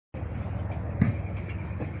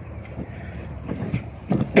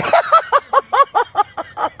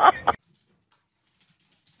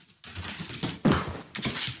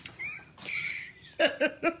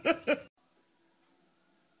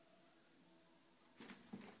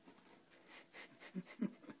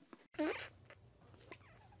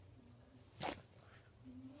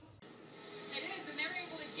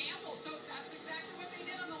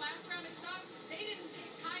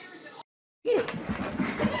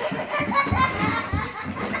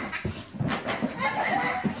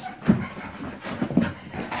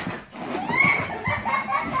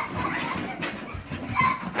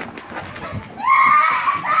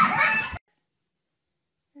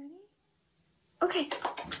Okay.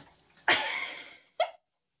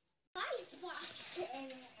 Icebox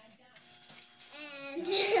and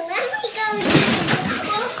let me go.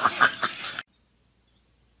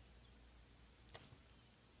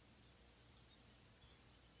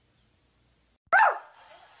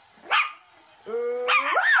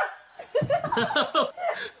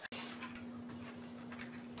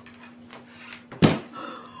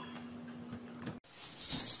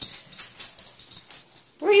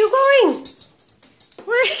 Where are you going?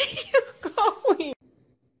 Where are you going?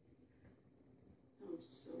 I'm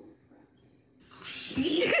so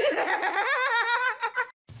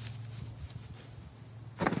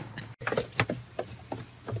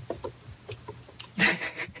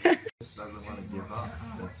Doesn't want to give up.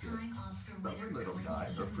 That's it. Stubborn little guy,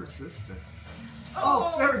 or persistent.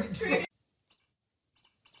 Oh, there he is.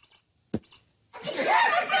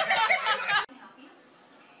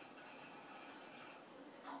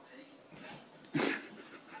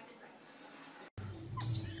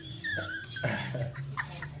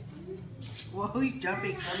 Whoa, he's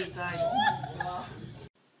jumping so many times.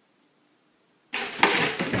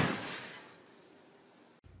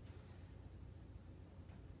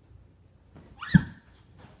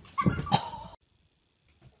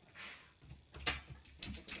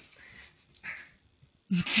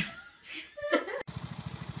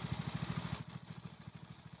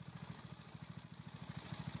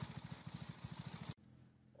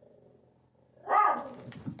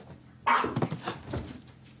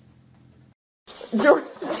 George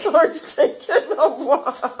taking a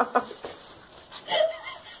walk.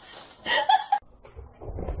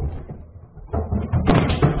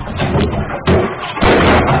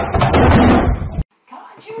 Come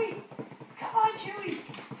on, Chewie! Come on, Chewie!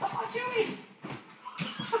 Come on, Chewie!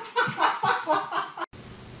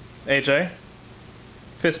 AJ,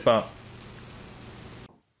 fist bump.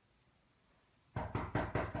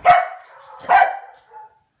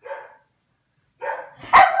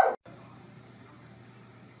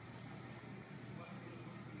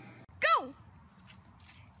 Go!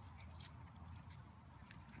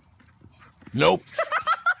 Nope.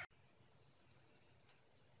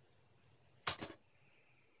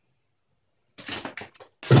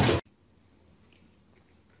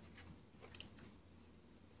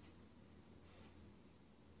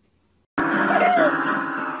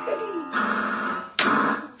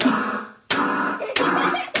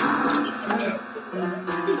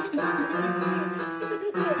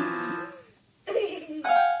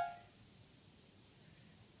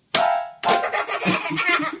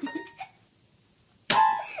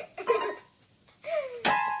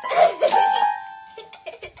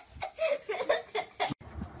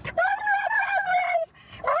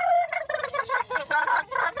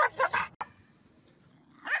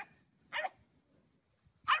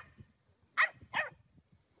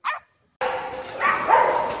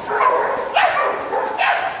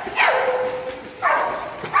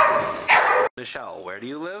 Michelle, where do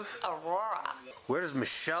you live? Aurora. Where does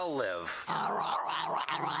Michelle live?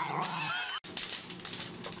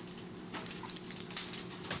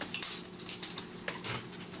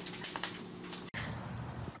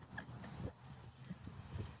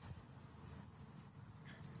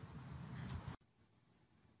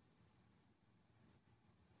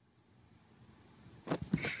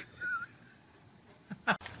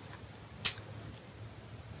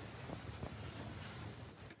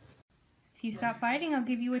 If you stop fighting, I'll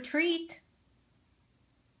give you a treat.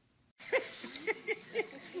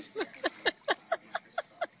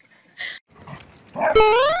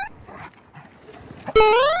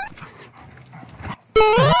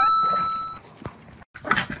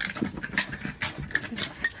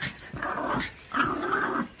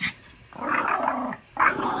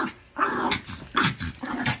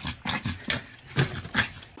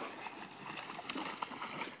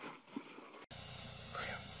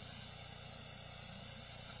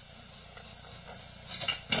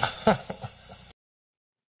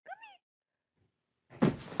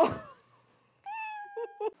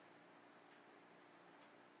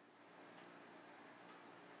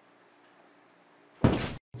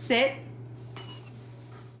 Sit.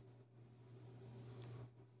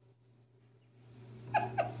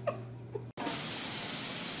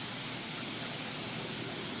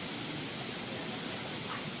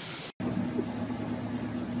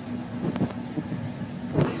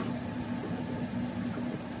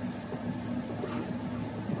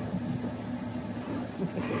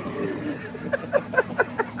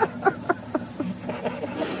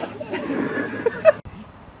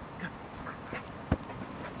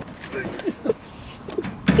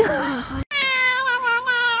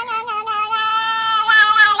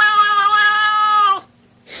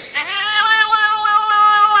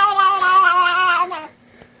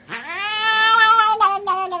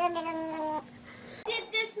 Did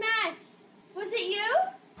this mess? Was it you?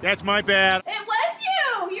 That's my bad. It was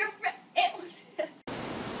you. It was.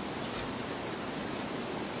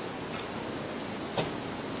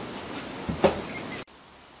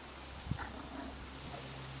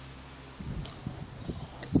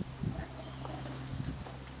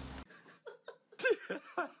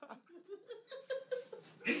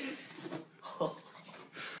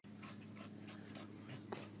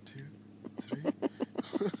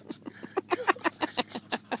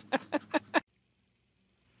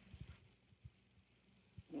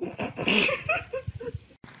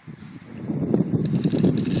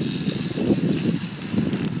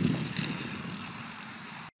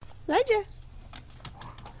 Ledger.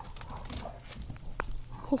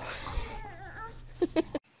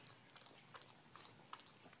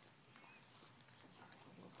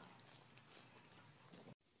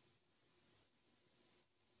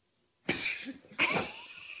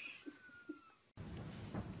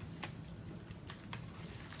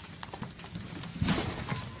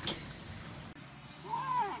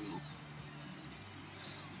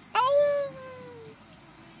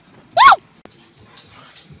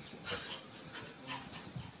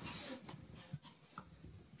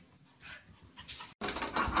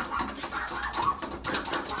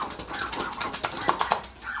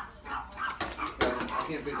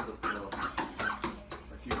 I can't think of the pillow. I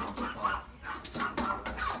keep on the top.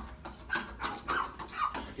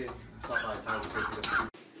 Okay, stop by time to take this.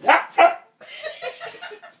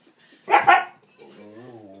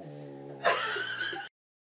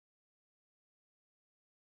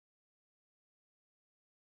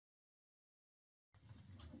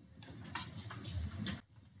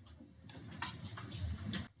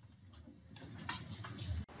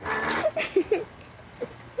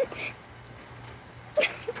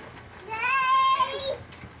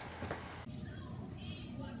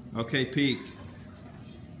 Okay, peek.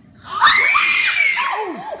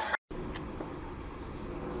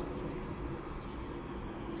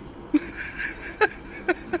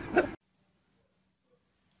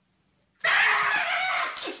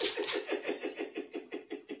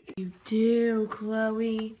 You do,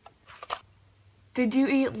 Chloe. Did you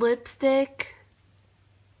eat lipstick?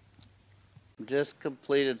 Just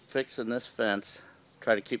completed fixing this fence.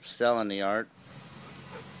 Try to keep Stella in the art.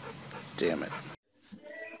 Damn it.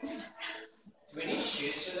 Do we need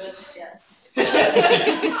shoes for this? Yes. It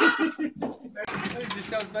just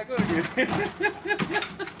comes back over here.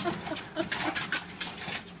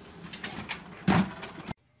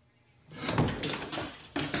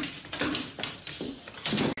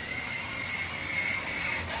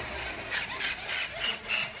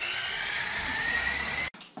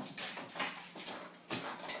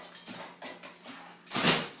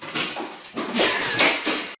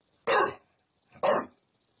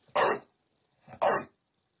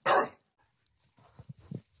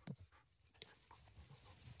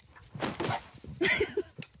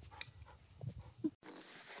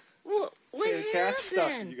 Well, what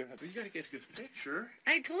happened? You gotta get a good picture.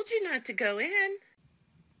 I told you not to go in.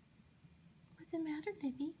 What's the matter,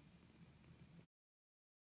 baby?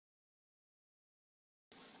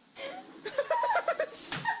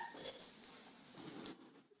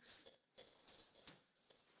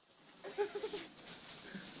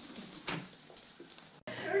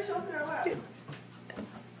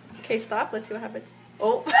 Okay, stop. Let's see what happens.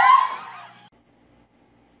 Oh.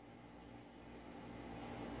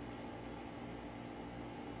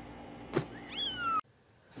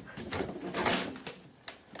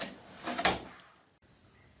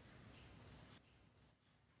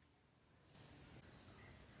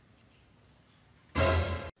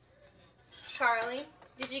 Charlie,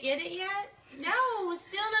 did you get it yet? No,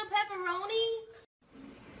 still no pepperoni?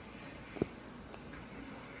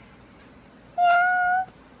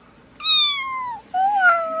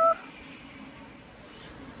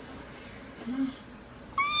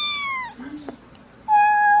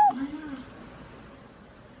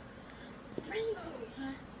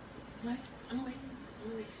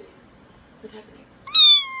 What's happening?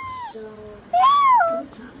 So,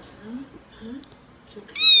 good times, huh? It's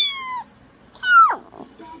okay.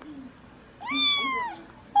 Daddy.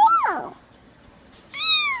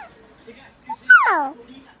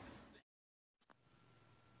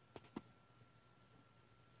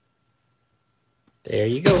 There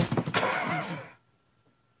you go.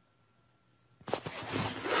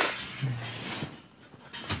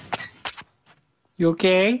 You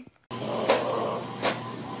okay?